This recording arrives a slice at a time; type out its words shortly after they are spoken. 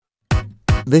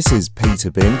This is Peter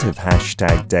Bint of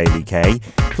Hashtag Daily K.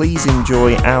 Please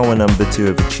enjoy hour number 2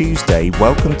 of a Tuesday.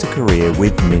 Welcome to Korea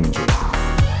with Minji.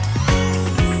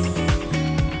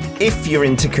 If you're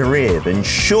into Korea, then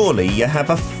surely you have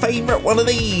a favorite one of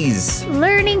these.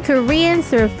 Learning Korean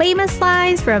through famous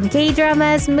lines from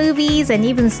K-dramas, movies, and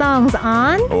even songs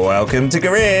on Welcome to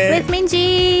Korea with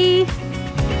Minji.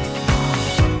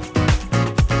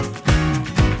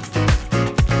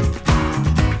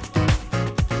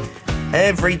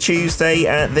 Every Tuesday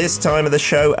at this time of the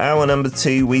show, hour number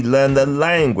 2, we learn the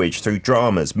language through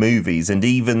dramas, movies, and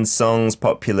even songs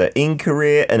popular in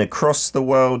Korea and across the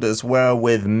world as well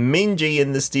with Minji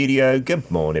in the studio. Good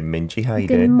morning, Minji. How you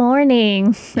doing? Good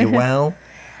morning. You well?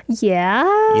 Yeah.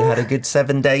 You had a good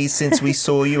 7 days since we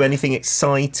saw you. Anything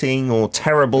exciting or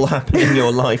terrible happen in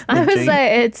your life, Minji? I would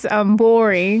say it's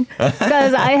boring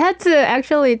because I had to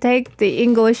actually take the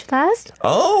English test.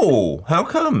 Oh, how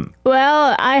come?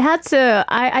 Well, I had to,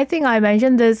 I think I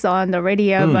mentioned this on the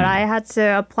radio, but I had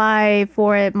to apply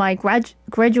for my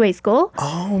graduate school.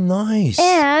 Oh, nice.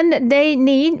 And they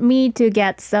need me to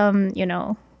get some,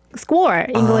 score,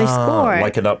 English score.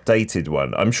 Like an updated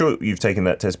one. I'm sure you've taken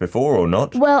that test before or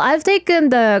not? Well, I've taken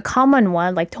the common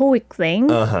one, like TOEIC thing,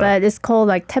 but it's called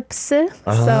like TEPS.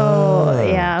 So,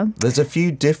 yeah. There's a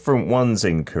few different ones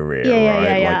in Korea,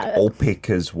 right? Yeah. Like OPIC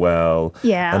as well.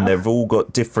 Yeah. And they've all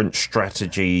got different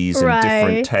strategies and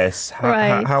different tests.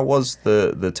 How was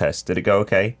the test? Did it go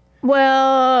okay?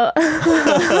 Well,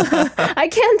 I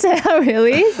can't tell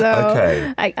really. So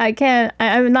Okay. I can't,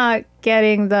 I'm not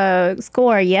getting the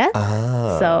score yet.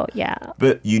 So, yeah.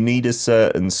 But you need a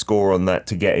certain score on that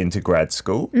to get into grad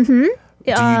school? Mm-hmm.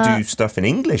 Do you do stuff in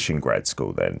English in grad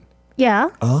school then? Yeah.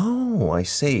 Oh, I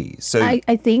see. So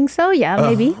I think so, yeah,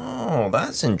 maybe. Oh,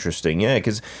 that's interesting, yeah,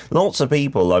 because lots of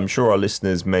people, I'm sure our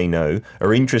listeners may know,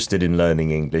 are interested in learning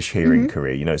English here in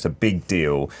Korea. It's a big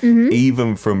deal.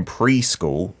 Even from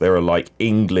preschool, there are like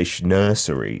English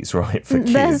nurseries, right, for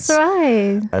kids. That's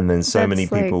right. And then so many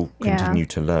That's people continue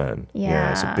to learn.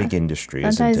 Yeah. It's a big industry,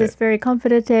 Sometimes isn't it? it's very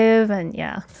competitive and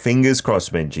yeah. Fingers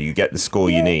crossed, Minji, you get the score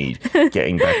you need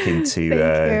getting back into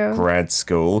grad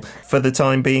school. For the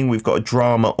time being, we've got a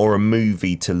drama or a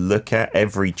movie to look at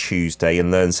every Tuesday and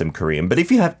learn some Korean. But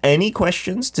if you have any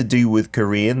questions to do with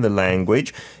Korean, the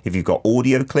language, if you've got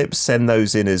audio clips, send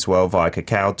those in as well via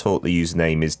Kakao Talk. The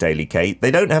username is Daily Kate.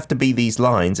 They don't have to be these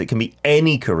lines. It can be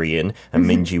any Korean, and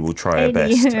Minji will try her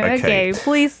best. Okay,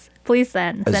 please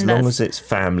send as long us. as it's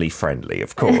family friendly,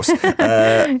 of course.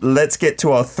 Let's get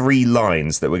to our 3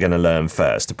 lines that we're going to learn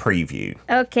first, a preview.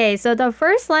 Okay, so the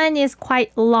first line is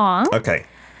quite long. Okay.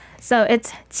 So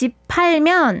it's 집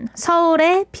팔면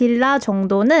서울의 빌라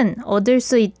정도는 얻을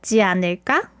수 있지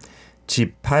않을까?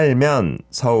 집 팔면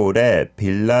서울의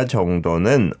빌라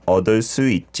정도는 얻을 수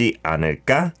있지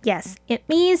않을까? Yes, it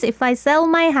means if I sell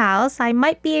my house, I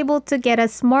might be able to get a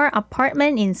small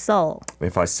apartment in Seoul.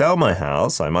 If I sell my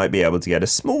house, I might be able to get a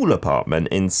small apartment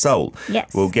in Seoul.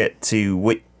 Yes. We'll get to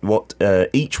what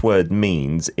each word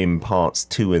means in parts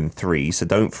 2 and 3, so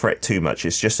don't fret too much.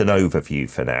 It's just an overview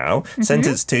for now.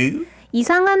 Sentence 2.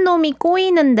 이상한 놈이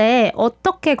꼬이는데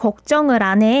어떻게 걱정을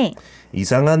안 해?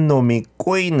 이상한 놈이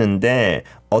꼬이는데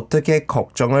어떻게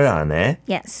걱정을 안 해?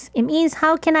 Yes, it means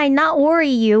how can I not worry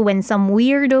you when some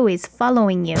weirdo is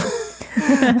following you?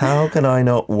 How can I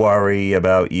not worry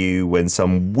about you when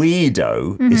some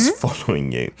weirdo is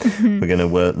following you? We're going to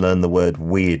learn the word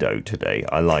weirdo today.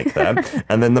 I like that.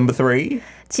 And then number 3.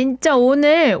 진짜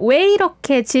오늘 왜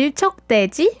이렇게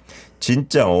질척대지?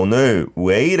 진짜 오늘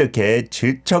왜 이렇게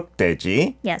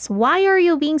질척대지? Yes, why are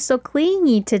you being so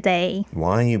clingy today?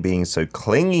 Why are you being so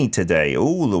clingy today?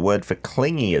 Oh, the word for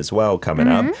clingy as well coming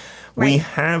up. We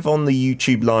have on the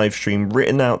YouTube live stream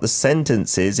written out the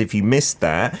sentences, if you missed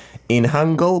that, in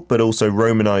Hangul, but also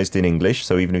Romanized in English.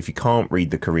 So even if you can't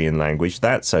read the Korean language,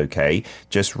 that's okay.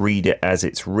 Just read it as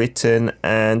it's written.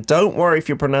 And don't worry if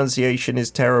your pronunciation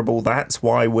is terrible. That's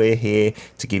why we're here,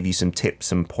 to give you some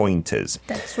tips and pointers.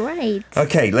 That's right.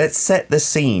 Okay, let's set the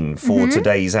scene for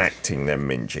today's acting then,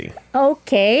 Minji.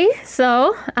 Okay,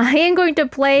 so I am going to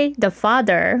play the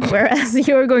father, whereas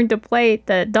you're going to play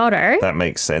the daughter. That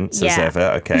makes sense, as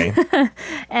ever. Okay.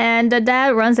 And the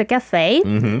dad runs a cafe.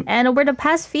 And over the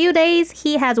past few days,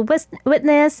 he has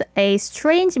witnessed a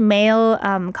strange male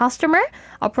customer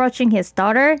approaching his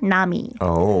daughter, Nami.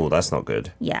 Oh, that's not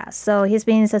good. Yeah, so he's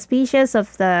been suspicious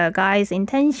of the guy's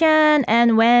intention.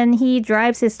 And when he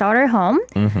drives his daughter home,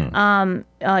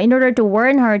 in order to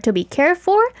warn her to be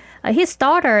careful, his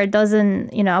daughter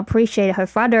doesn't, appreciate her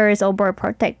father's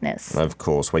overprotectiveness. Of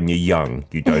course, when you're young,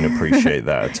 you don't appreciate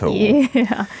that at all.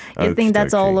 Yeah, you think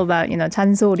that's all about,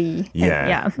 잔소리.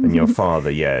 Yeah, and your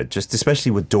father, just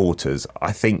especially with daughters,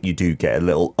 I think you do get a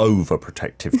little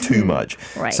overprotective too much.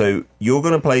 Right. So you're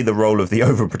going to play the role of the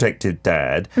overprotective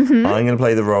dad. I'm going to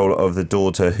play the role of the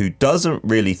daughter who doesn't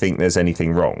really think there's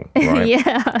anything wrong, right?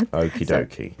 Yeah. Okie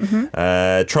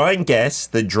dokie. Try and guess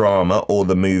the drama or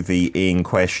the movie in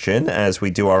question as we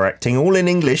do our acting, all in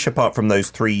English apart from those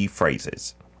 3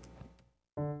 phrases.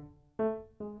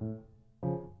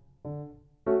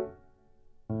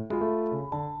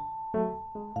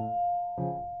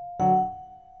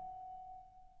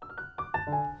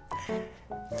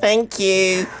 Thank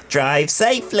you. Drive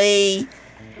safely.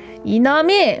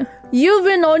 이남이, you've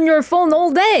been on your phone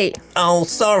all day. Oh,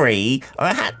 sorry.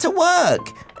 I had to work.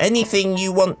 Anything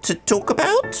you want to talk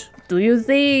about? Do you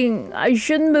think I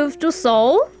should move to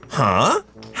Seoul? Huh?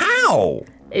 How?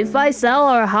 If I sell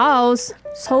our house,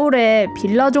 서울에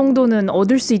빌라 정도는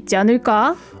얻을 수 있지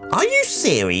않을까? Are you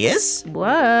serious?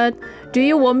 What? Do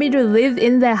you want me to live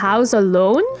in the house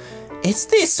alone? Is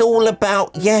this all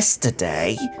about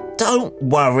yesterday? Don't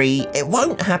worry, it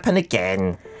won't happen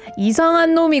again.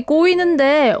 이상한 놈이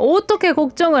꼬이는데 어떻게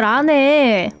걱정을 안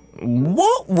해?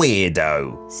 What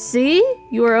weirdo? See?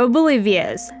 You're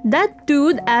oblivious. That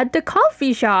dude at the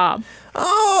coffee shop.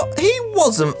 Oh, he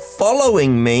wasn't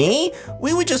following me.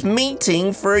 We were just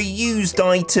meeting for a used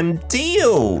item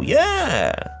deal,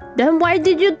 yeah. Then why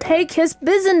did you take his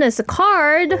business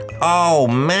card? Oh,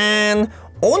 man.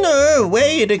 오늘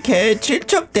왜 이렇게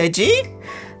질척대지?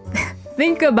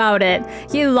 Think about it.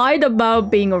 He lied about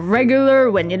being a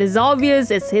regular when it is obvious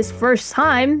it's his first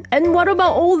time. And what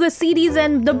about all the CDs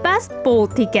and the baseball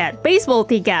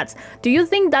tickets? Do you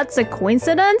think that's a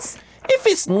coincidence? If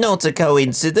it's not a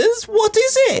coincidence, what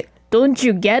is it? Don't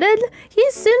you get it? He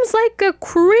seems like a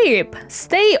creep.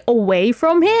 Stay away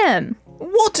from him.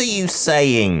 What are you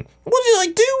saying? What did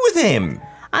I do with him?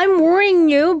 I'm worrying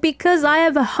you because I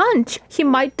have a hunch he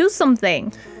might do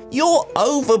something. You're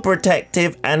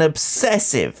overprotective and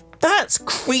obsessive. That's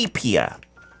creepier.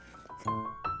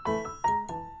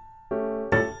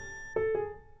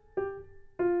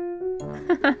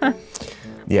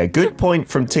 Yeah, good point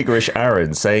from Tiggerish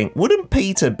Aaron saying, wouldn't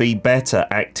Peter be better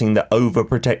acting the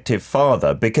overprotective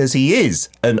father? Because he is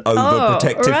an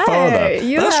overprotective father.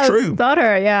 That's true.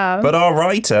 Daughter, yeah. But our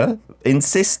writer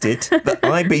insisted that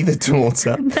I be the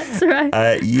daughter. That's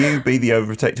right. You be the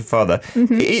overprotective father.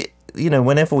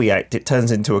 Whenever we act, it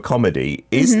turns into a comedy.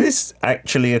 Is this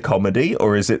actually a comedy,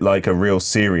 or is it like a real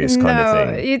serious kind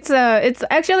of thing? It's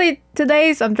actually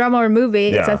today's drama or movie.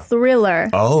 It's a thriller.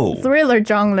 Oh, thriller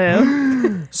genre.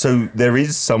 So there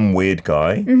is some weird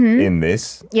guy in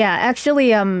this. Yeah, actually,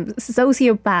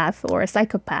 sociopath or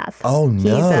psychopath. Oh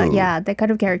no! He's that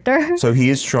kind of character. So he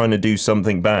is trying to do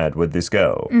something bad with this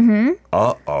girl.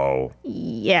 Uh-oh.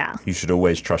 Yeah. You should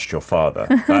always trust your father.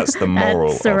 That's the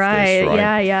moral That's of right. this,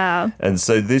 right? Yeah. And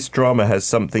so this drama has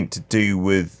something to do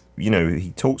with,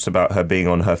 he talks about her being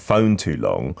on her phone too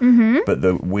long, but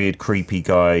the weird, creepy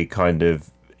guy kind of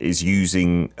is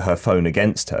using her phone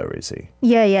against her, is he?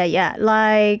 Yeah.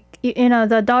 Like,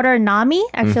 the daughter Nami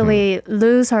actually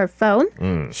lose her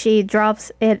phone. She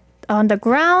drops it on the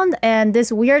ground and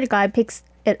this weird guy picks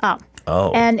it up.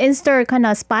 Oh. And install kind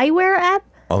of spyware app.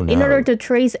 Oh, no. In order to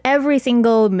trace every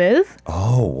single move.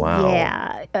 Oh, wow.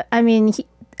 Yeah. I mean,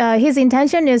 his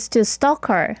intention is to stalk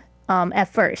her at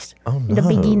first. Oh, no. In the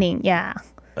beginning, yeah.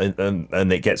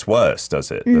 And it gets worse,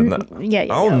 does it? Yeah.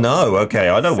 Oh, no. Okay,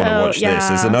 I don't want to watch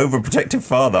this. As an overprotective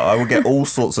father, I will get all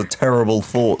sorts of terrible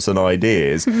thoughts and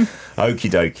ideas. Okie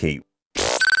dokie.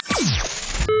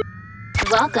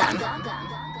 Welcome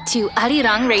to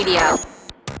Arirang Radio.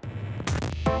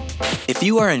 If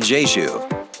you are in Jeju,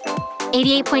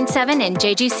 88.7 in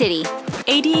Jeju City.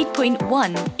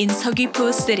 88.1 in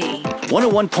Seogwipo City.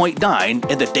 101.9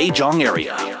 in the Daejeong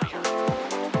area.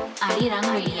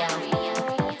 Arirang Radio.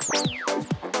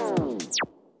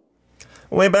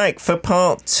 We're back for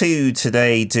part 2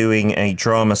 today, doing a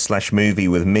drama/movie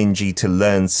with Minji to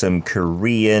learn some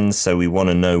Korean. So we want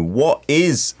to know what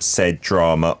is said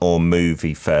drama or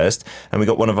movie first. And we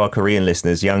got one of our Korean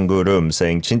listeners, Yang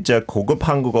saying 진짜 고급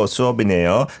한국어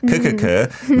수업이네요.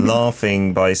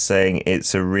 laughing by saying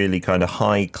it's a really kind of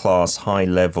high-class,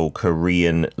 high-level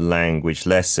Korean language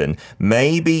lesson.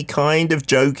 Maybe kind of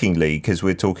jokingly, because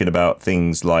we're talking about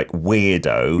things like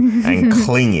weirdo and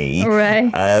clingy. Right.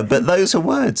 But those are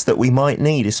words that we might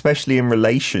need, especially in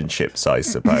relationships, I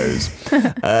suppose.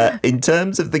 In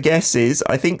terms of the guesses,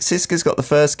 I think Siska's got the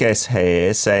first guess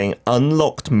here, saying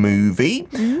unlocked movie,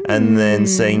 and then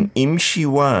saying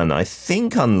임시완. I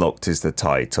think unlocked is the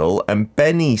title. And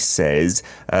Benny says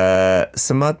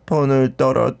스마트폰을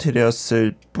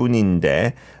떨어뜨렸을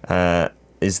뿐인데.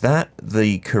 Is that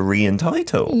the Korean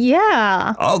title?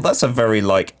 Yeah. Oh, that's a very,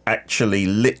 actually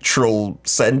literal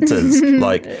sentence.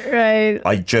 Right.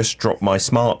 I just dropped my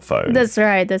smartphone. That's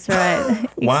right.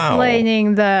 Wow.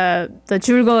 Explaining the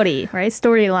줄거리, right?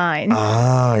 Storyline.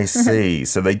 Ah, I see.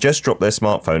 So they just dropped their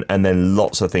smartphone and then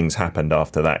lots of things happened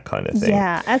after that kind of thing.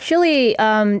 Yeah. Actually,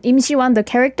 Im Si-wan, the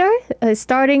character, is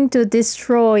starting to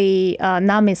destroy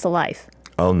Nami's life.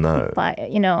 Oh, no.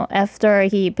 After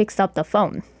he picks up the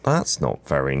phone. That's not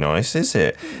very nice, is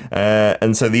it?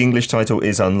 And so the English title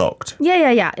is Unlocked.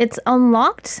 Yeah. It's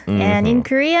Unlocked. And in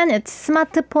Korean, it's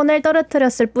스마트폰을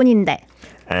떨어뜨렸을 뿐인데.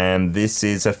 And this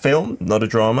is a film, not a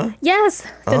drama? Yes,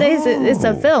 today it's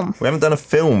a film. We haven't done a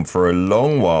film for a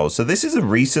long while. So this is a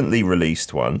recently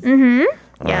released one.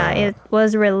 Yeah, it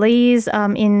was released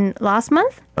in last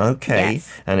month. Okay.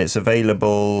 Yes. And it's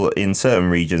available in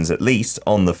certain regions, at least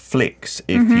on the Flicks,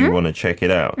 if you want to check it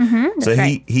out. So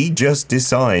right. he just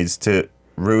decides to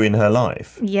ruin her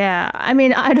life. Yeah, I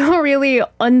mean, I don't really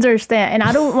understand, and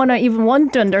I don't want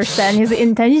to understand his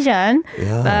intention.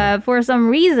 Yeah. For some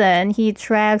reason, he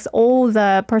tracks all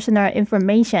the personal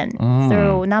information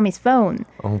through Nami's phone.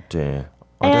 Oh, dear.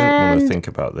 I don't want to think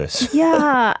about this.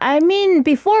 Yeah, I mean,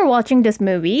 before watching this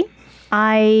movie,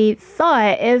 I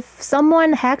thought if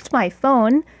someone hacked my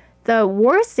phone, the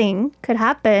worst thing could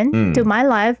happen to my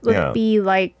life would be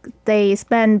they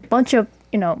spend a bunch of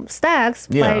stacks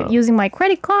by using my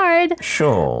credit card.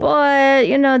 Sure. But,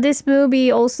 this movie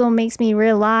also makes me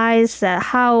realize that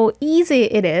how easy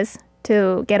it is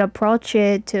to get approached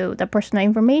to the personal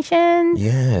information.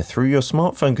 Yeah, through your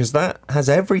smartphone, because that has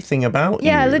everything about you.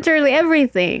 Yeah, literally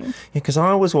everything. Yeah, because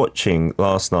I was watching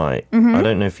last night, I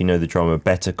don't know if you know the drama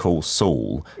Better Call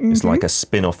Saul. It's like a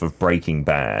spin-off of Breaking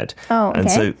Bad. Oh, okay. And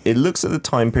so it looks at the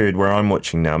time period where I'm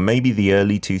watching now, maybe the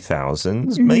early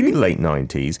 2000s, maybe late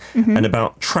 90s, and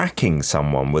about tracking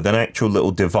someone with an actual little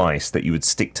device that you would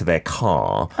stick to their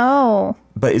car. Oh.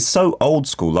 But it's so old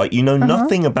school,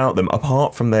 nothing about them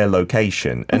apart from their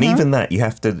location. And even that, you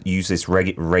have to use this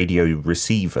radio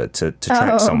receiver to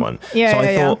track someone. Yeah, so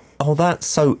I thought, that's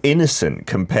so innocent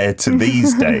compared to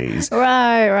these days.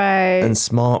 Right. And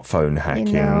smartphone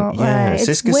hacking. Right. It's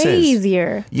Siska way says,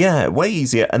 easier. Yeah, way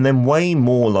easier. And then way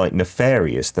more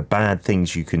nefarious, the bad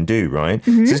things you can do, right?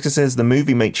 Siska says the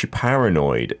movie makes you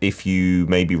paranoid if you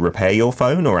maybe repair your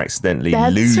phone or accidentally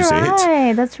lose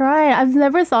it. That's right. I've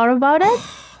never thought about it.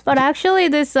 But actually,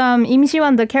 this Im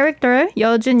Si-wan, the character,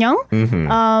 Yeo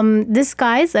Jun-young,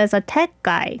 disguised as a tech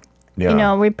guy,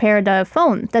 repair the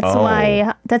phone.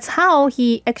 That's how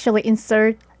he actually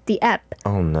insert the app.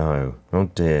 Oh, no. Oh,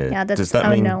 dear. Yeah, Does that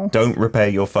mean don't repair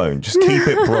your phone? Just keep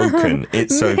it broken.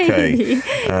 It's okay.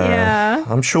 Yeah.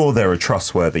 I'm sure there are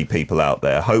trustworthy people out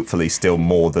there, hopefully still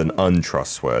more than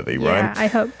untrustworthy, right? Yeah, I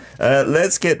hope.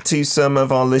 Let's get to some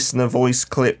of our listener voice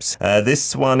clips.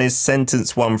 This one is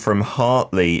sentence one from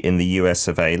Hartley in the US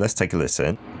of A. Let's take a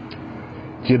listen.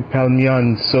 집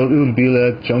팔면 서울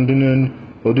빌라 정도는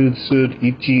얻을 수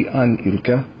있지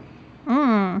않을까?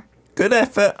 Good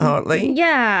effort, Hartley.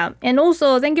 Yeah, and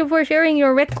also thank you for sharing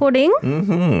your recording.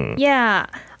 Yeah,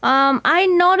 I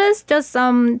noticed just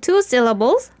some 2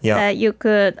 syllables that you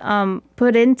could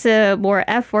put into more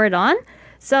effort on.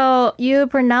 So you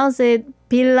pronounce it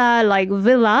villa like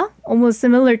villa, almost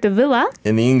similar to villa.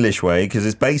 In the English way, because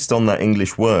it's based on that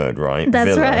English word, right?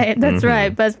 That's Villa. right. That's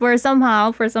right. But for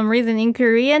some reason in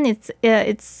Korean, it's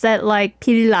said like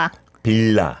pilla.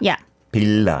 Pilla. Yeah.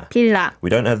 Pilla. Pilla. We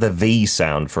don't have the V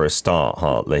sound for a start,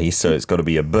 Hartley, so it's got to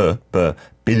be a B.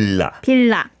 Pilla.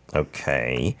 Pilla.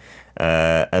 Okay.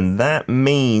 And that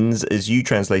means, as you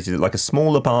translated it, like a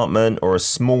small apartment or a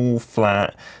small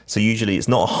flat. So usually it's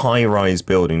not a high-rise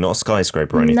building, not a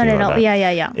skyscraper or anything like that.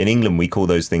 Yeah. In England, we call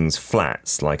those things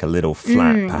flats, like a little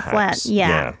flat, perhaps. Flat,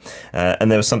 yeah. And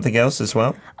there was something else as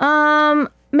well?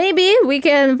 Maybe we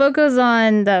can focus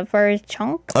on the first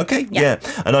chunk. Okay, yeah.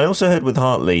 And I also heard with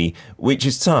Hartley, which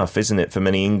is tough, isn't it, for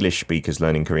many English speakers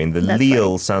learning Korean, the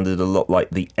Lil sounded a lot like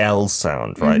the L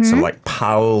sound, right? So like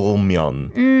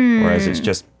palmyeon, whereas it's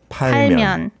just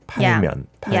palmyeon.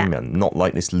 Palmyeon, not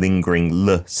like this lingering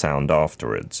L sound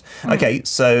afterwards. Okay,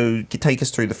 so take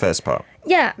us through the first part.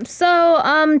 Yeah, so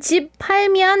집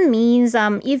팔면 means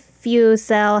if you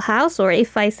sell house or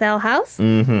if I sell house.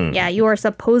 Yeah, you are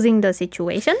supposing the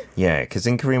situation. Yeah, because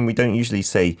in Korean we don't usually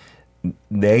say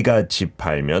내가 집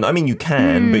팔면, I mean, you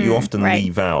can, but you often right.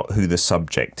 leave out who the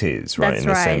subject is, right, That's in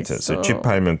a right. sentence. So, So- 집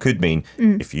팔면 could mean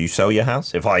if you sell your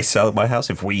house, if I sell my house,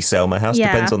 if we sell my house,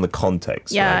 Yeah. depends on the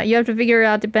context. Yeah, Right? you have to figure it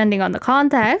out depending on the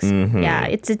context. Yeah,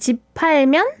 it's 집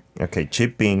팔면. Okay,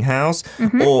 집 being house,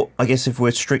 or I guess if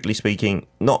we're strictly speaking,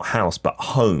 not house, but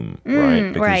home,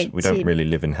 right? Because right, we don't 집. really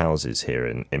live in houses here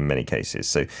in many cases.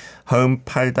 So, home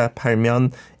팔다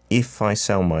팔면, if I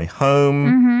sell my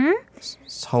home,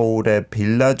 서울의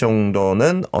빌라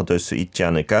정도는 얻을 수 있지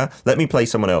않을까? Let me play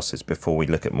someone else's before we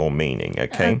look at more meaning,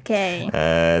 okay? Okay.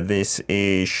 This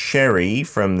is Sherry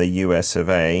from the US of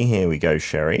A. Here we go,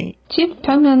 Sherry. 집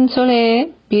팔면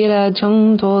서울의 빌라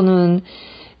정도는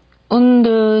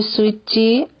얻을 수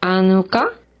있지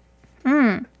않을까?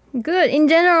 Good. In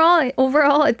general,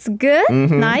 overall, it's good,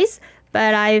 nice.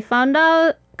 But I found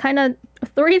out kind of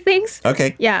 3 things.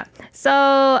 Okay. Yeah.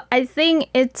 So I think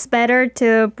it's better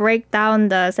to break down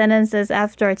the sentences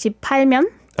after 집 팔면.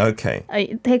 Okay.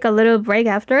 Take a little break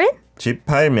after it. 집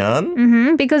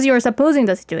팔면. Because you're supposing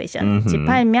the situation. 집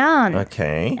팔면.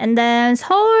 Okay. And then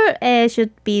서울에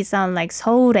should be sound like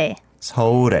서울에.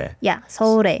 서울에. Yeah,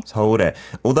 서울에. 서울에.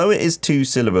 Although it is 2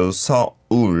 syllables,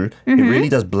 서울, it really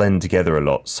does blend together a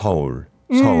lot. 서울.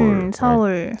 서울.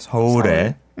 서울.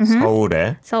 서울에.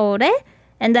 서울에. 서울에.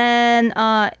 And then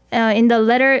in the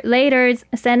later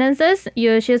sentences,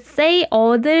 you should say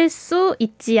얻을 수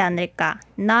있지 않을까.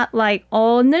 Not like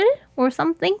오늘 or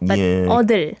something, but Yeah.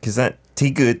 얻을. Because that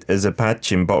tigut as a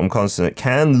받침 bottom consonant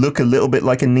can look a little bit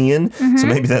like a neon. So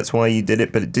maybe that's why you did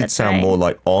it, but it did That's sound right. more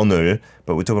like 오늘.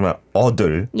 But we're talking about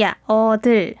얻을. Yeah,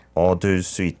 얻을. 얻을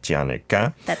수 있지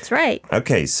않을까? That's right.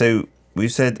 Okay, so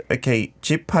we've said, okay,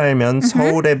 집 팔면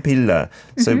서울의 빌라.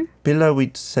 So 빌라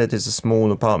we said is a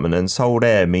small apartment and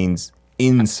서울에 means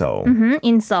in Seoul.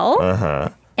 In Seoul. Uh-huh.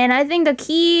 And I think the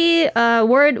key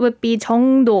word would be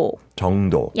정도.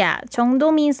 정도. Yeah,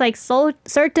 정도 means like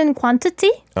certain quantity.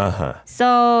 Uh-huh.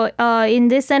 So in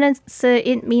this sentence,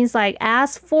 it means like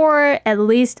ask for at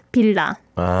least 빌라.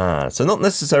 Ah, so not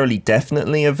necessarily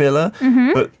definitely a villa,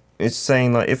 but it's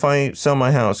saying like if I sell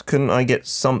my house, couldn't I get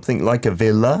something like a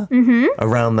villa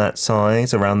around that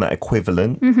size, around that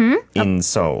equivalent in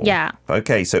Seoul? Yeah.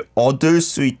 Okay, so 얻을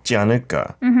수 있지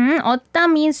않을까?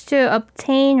 얻다 means to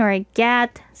obtain or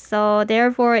get. So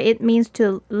therefore, it means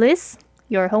to lease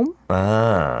your home.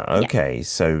 Ah, okay.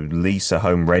 So lease a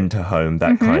home, rent a home,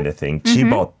 that kind of thing.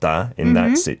 집 얻다 in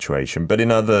that situation. But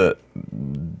in other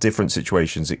different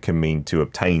situations, it can mean to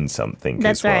obtain something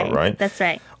That's as well, right. right? That's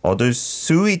right. 얻을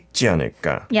수 있지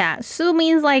않을까? Yeah, 수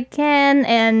means like can,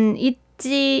 and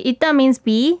있다 means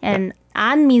be, and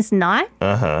안 means not.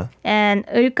 Uh-huh. And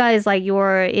을까 is like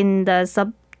you're in the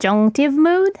subjunctive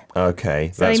mood.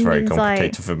 Okay, So that's it very means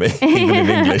complicated like- for me, even in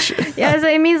English. Yeah, so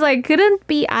it means like couldn't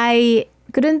be I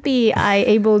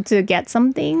able to get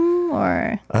something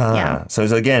or yeah. So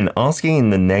it's again, asking in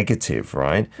the negative,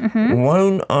 right?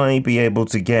 Won't I be able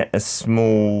to get a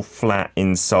small flat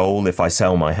in Seoul if I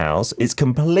sell my house? It's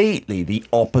completely the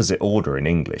opposite order in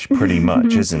English, pretty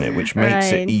much, isn't it? Which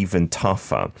makes it Right. even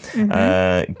tougher.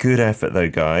 Good effort, though,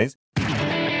 guys.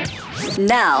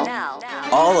 Now,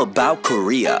 All about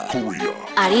Korea.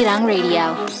 Arirang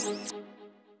Radio.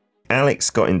 Alex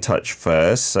got in touch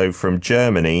first. So from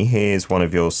Germany, here's one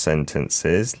of your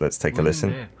sentences. Let's take a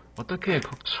listen. 어떻게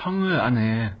걱정을 안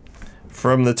해?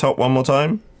 From the top one more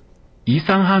time.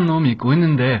 이상한 놈이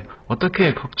꼬이는데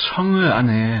어떻게 걱정을 안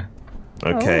해?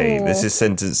 Okay, Oh. this is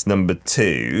sentence number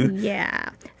 2. Yeah.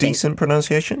 Decent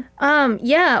pronunciation?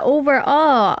 Yeah,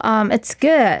 overall, it's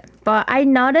good. But I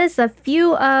noticed a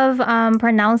few of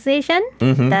pronunciation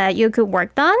that you could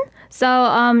work on.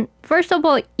 So, first of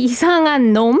all,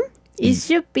 이상한 놈, it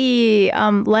should be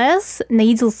less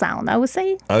nasal sound, I would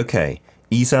say. Okay.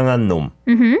 이상한 놈.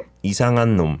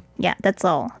 이상한 놈. Yeah, that's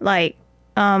all. Like,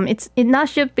 it not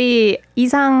should be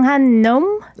이상한 놈.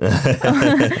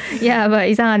 Yeah, but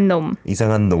이상한 놈.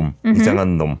 이상한 놈.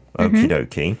 이상한 놈. Okie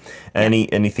dokie.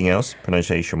 Anything else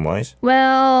pronunciation wise?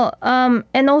 Well,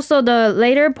 and also the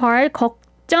later part,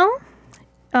 걱정.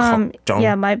 걱정.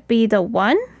 Yeah, might be the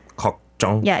one.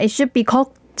 걱정. Yeah, it should be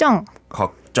걱정.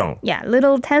 걱정. Yeah,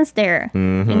 little tense there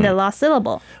in the last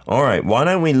syllable. All right, why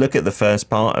don't we look at the first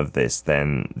part of this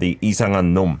then? The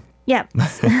이상한 놈. Yeah.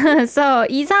 So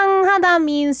이상하다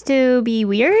means to be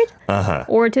weird Uh-huh.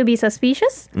 or to be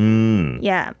suspicious.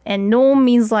 Yeah, and 놈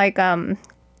means like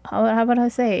how would I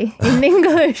say in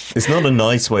English? It's not a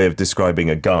nice way of describing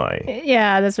a guy.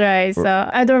 Yeah, that's right. So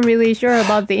I don't really sure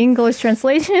about the English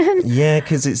translation. Yeah,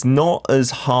 because it's not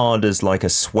as hard as like a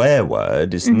swear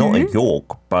word. It's not a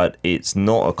york, but it's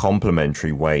not a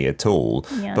complimentary way at all.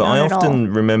 Yeah, but I not at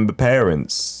often remember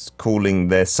parents calling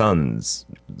their sons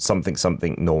something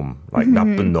놈, like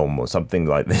나쁜 놈 or something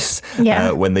like this,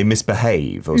 Yeah. when they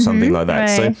misbehave or something like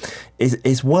that. right. So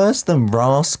it's worse than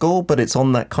rascal, but it's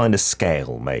on that kind of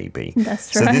scale maybe.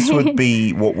 That's So this right. would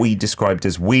be what we described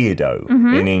as weirdo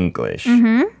in English.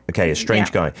 Okay, a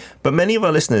strange guy. But many of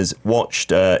our listeners watched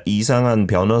이상한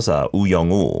변호사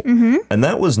우영우, and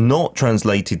that was not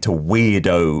translated to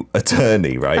weirdo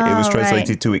attorney, right? It was Oh,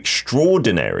 translated to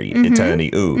extraordinary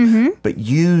attorney U. But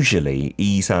usually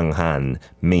이상한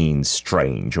means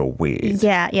strange or weird.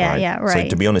 Yeah, So right.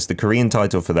 to be honest, the Korean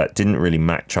title for that didn't really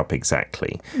match up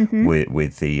exactly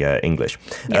with the English.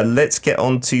 Let's get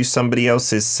on to somebody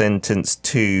else's sentence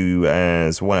too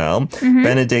as well.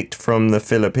 Benedict from the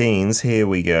Philippines. Here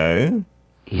we go.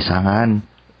 이상한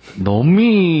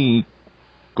놈이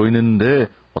꼬이는데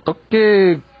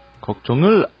어떻게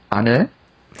걱정을 안 해?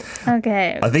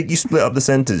 Okay. I think you split up the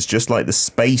sentence just like the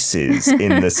spaces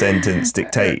in the sentence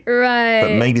dictate. Right.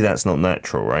 But maybe that's not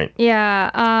natural, right? Yeah,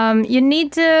 you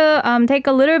need to take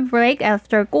a little break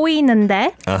after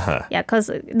꼬이는데. Uh-huh. Yeah,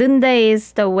 because 는데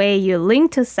is the way you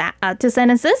link to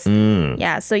sentences.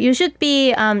 Yeah, so you should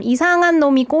be 이상한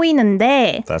놈이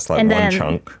꼬이는데. That's like and one then,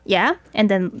 chunk. Yeah, and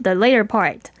then the later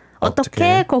part.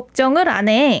 어떻게? 어떻게 걱정을 안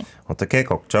해? 어떻게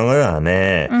걱정을 안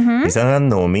해? 이상한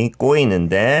놈이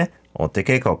꼬이는데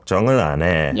어떻게 걱정을 안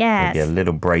해? Yes. Maybe a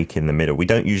little break in the middle. We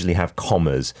don't usually have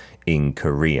commas in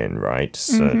Korean, right?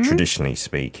 So traditionally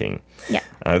speaking. Yeah.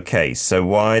 Okay, so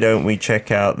why don't we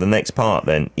check out the next part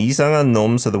then? 이상한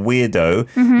놈, so the weirdo,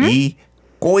 이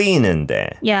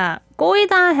꼬이는데. Yeah,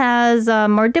 꼬이다 has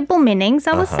multiple meanings,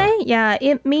 I would say. Yeah,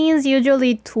 it means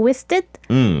usually twisted.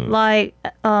 Like,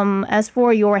 as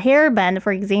for your hairband,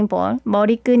 for example,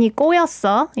 머리끈이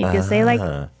꼬였어. If you say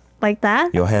like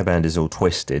that. Your hairband is all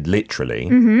twisted, literally.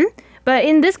 But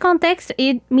in this context,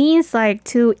 it means like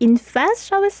to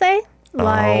infest, I would say.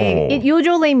 Like, it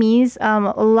usually means a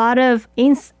lot of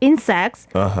insects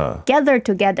gathered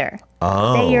together.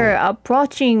 They are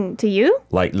approaching to you.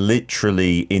 Like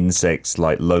literally insects,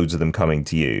 like loads of them coming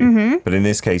to you. But in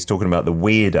this case, talking about the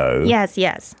weirdo.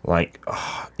 Yes. Like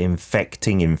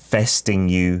infecting, infesting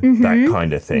you, that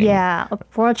kind of thing. Yeah,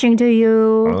 approaching to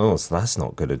you. Oh, so that's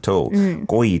not good at all.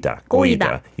 꼬이다.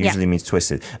 꼬이다. Usually means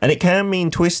twisted. And it can mean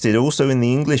twisted also in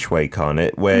the English way, can't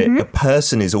it? Where a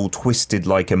person is all twisted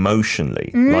like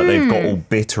emotionally. Like they've got all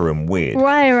bitter and weird.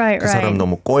 Right. 그 사람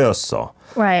너무 꼬였어.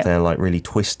 Right. They're like really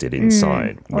twisted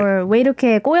inside. Or 왜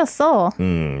이렇게 꼬였어?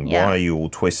 Why are you all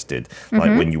twisted?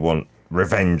 Like when you want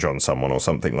revenge on someone or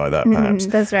something like that, perhaps.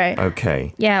 That's right.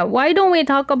 Okay. Yeah, why don't we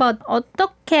talk about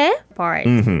어떻게 part?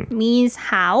 Means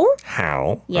how.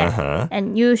 How? Yeah.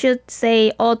 And you should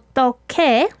say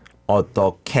어떻게.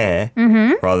 어떻게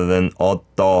rather than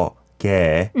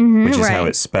어떻게, which is how right.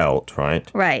 it's spelt, right?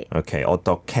 Right. Okay,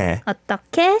 어떻게.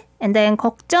 어떻게. And then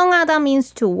걱정하다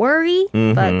means to worry,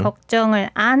 but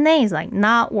걱정을 안 해 is like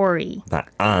not worry. That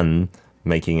안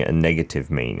making it a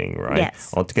negative meaning, right?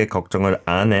 Yes. 어떻게 걱정을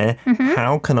안 해?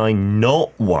 How can I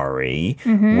not worry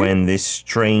when this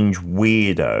strange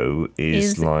weirdo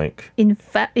is like...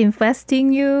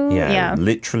 Infesting you? Yeah,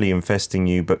 literally infesting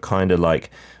you, but kind of like,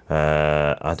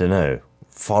 I don't know,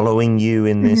 following you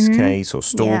in this case or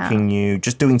stalking you,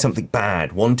 just doing something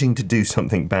bad, wanting to do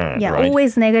something bad, Yeah, right?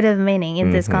 always negative meaning in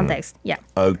this context. Yeah.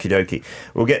 Okie dokie.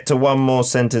 We'll get to one more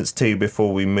sentence too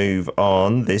before we move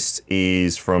on. This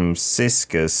is from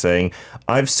Siska saying,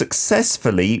 I've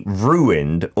successfully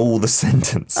ruined all the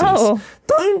sentences. Oh.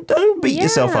 Don't beat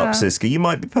yourself up, Yeah. Siska. You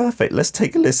might be perfect. Let's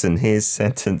take a listen. Here's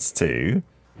sentence 2.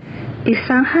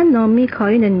 이상한 놈이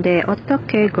거이는데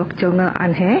어떻게 걱정을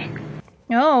안 해?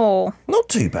 Oh. Not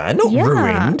too bad. Not Yeah.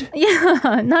 ruined.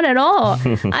 Yeah, not at all.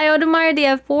 I admire the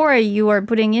effort you are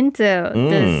putting into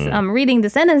this reading the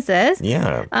sentences.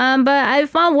 Yeah. But I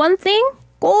found one thing.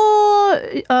 꼬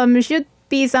should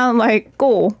be sound like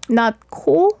꼬, not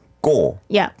코. Go.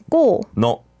 Yeah, 꼬.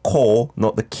 Not ko,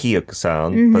 not the kiok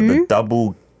sound, but the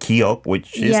double kiok,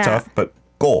 which is Yeah. tough, but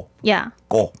go. Yeah.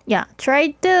 Go. Yeah.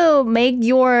 Try to make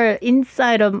your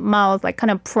inside of mouth like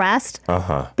kind of pressed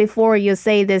before you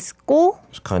say this 꼬.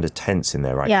 It's kind of tense in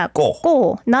there, right? Yeah, Go.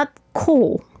 꼬, not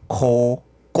코. Ko.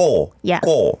 꼬. Yeah.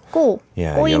 꼬. 꼬.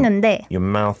 Yeah, 꼬이는데. Your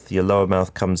mouth, your lower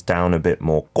mouth comes down a bit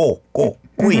more. 꼬.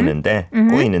 꼬이는데.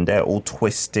 꼬이는데. All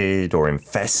twisted or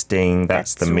infesting.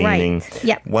 That's the meaning. Right.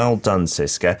 Yep. Well done,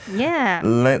 Siska. Yeah.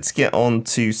 Let's get on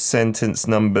to sentence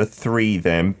number 3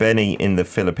 then. Benny in the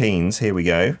Philippines. Here we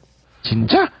go.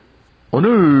 진짜?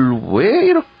 오늘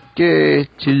왜 이렇게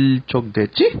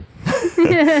질척대지?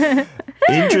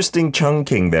 Interesting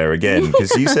chunking there again,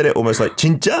 because you said it almost like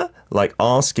진짜? Like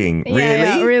asking, really?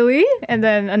 Yeah, really? And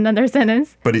then another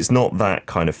sentence. But it's not that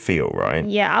kind of feel, right?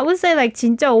 Yeah, I would say like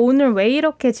진짜 오늘 왜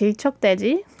이렇게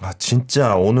질척대지? 아,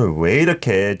 진짜 오늘 왜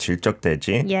이렇게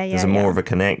질척대지? Yeah, There's more of a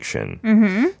connection.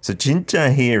 So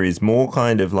진짜 here is more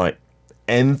kind of like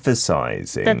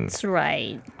emphasizing. That's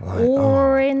right.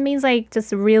 Or it means like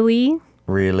just really.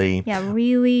 Really? Yeah,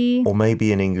 really. Or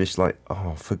maybe in English like,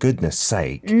 oh, for goodness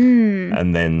sake.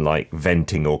 And then like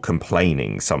venting or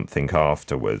complaining something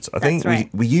afterwards. I think right.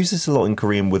 we use this a lot in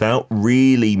Korean without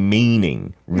really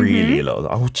meaning really a lot.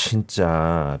 Oh,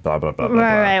 진짜, blah, blah, blah, blah, blah.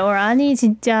 Right. Or 아니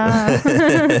진짜.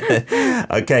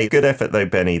 Okay, good effort though,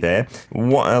 Benny, there.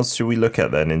 What else should we look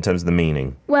at then in terms of the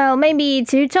meaning? Well, maybe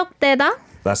질척대다.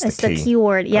 That's That's the the key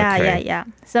word. Yeah, Okay. yeah.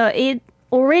 So it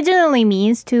originally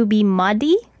means to be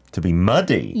muddy. To be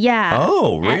muddy? Yeah.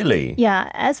 Oh, really? Yeah.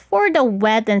 As for the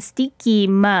wet and sticky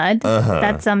mud,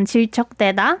 that's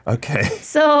질척대다. Okay.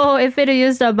 So if it is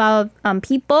used about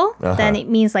people, then it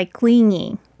means like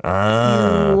clingy.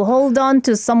 Ah, You hold on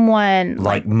to someone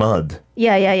like mud.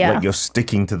 Yeah. Like you're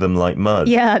sticking to them like mud.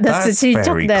 Yeah, that's a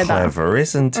very 질척대다. clever,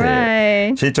 isn't it?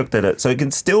 Right. 질척대다. So it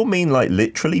can still mean like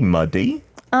literally muddy.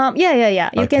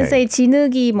 Yeah. You can Okay. say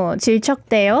진흙이 뭐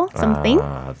질척대요, something.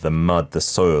 Ah, the mud, the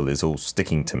soil is all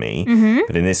sticking to me.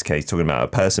 But in this case, talking about a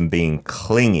person being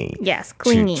clingy. Yes,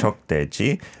 clingy.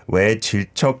 질척대지? 왜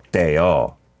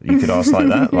질척대요? You could ask like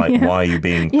that, like why are you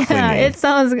being clingy? Yeah, it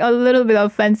sounds a little bit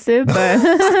offensive, but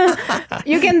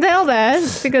you can tell that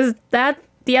because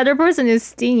the other person is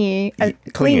stingy,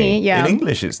 clingy. Yeah. In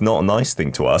English, it's not a nice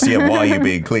thing to ask. Yeah, why are you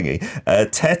being clingy?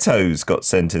 Teto's got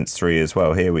sentence 3 as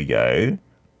well. Here we go.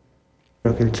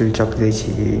 이렇게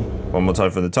질척대지. One more time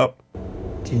from the top.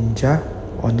 진짜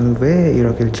오늘 왜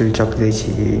이렇게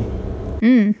질척대지?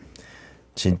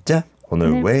 진짜?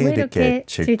 오늘 왜 이렇게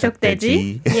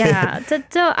질척대지? Yeah,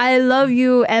 진짜 I love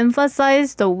you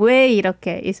emphasize the 왜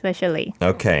이렇게 especially.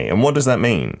 Okay, and what does that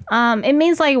mean? It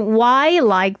means like why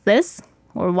like this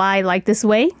or why like this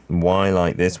way. Why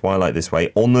like this? Why like this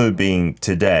way? 오늘 being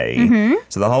today.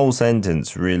 So the whole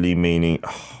sentence really meaning,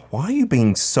 oh, why are you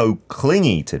being so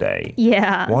clingy today?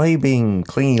 Yeah. Why are you being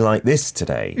clingy like this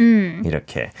today?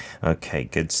 이렇게. Okay,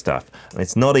 good stuff.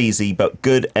 It's not easy, but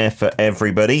good effort,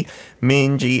 everybody.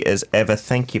 Minji, as ever,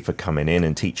 thank you for coming in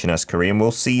and teaching us Korean.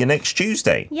 We'll see you next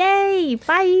Tuesday. Yay!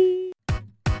 Bye!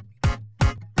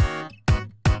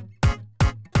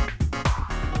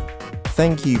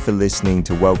 Thank you for listening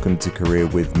to Welcome to Korea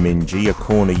with Minji, a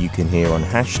corner you can hear on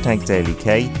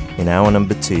 #DailyK in hour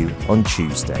number 2 on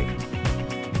Tuesday.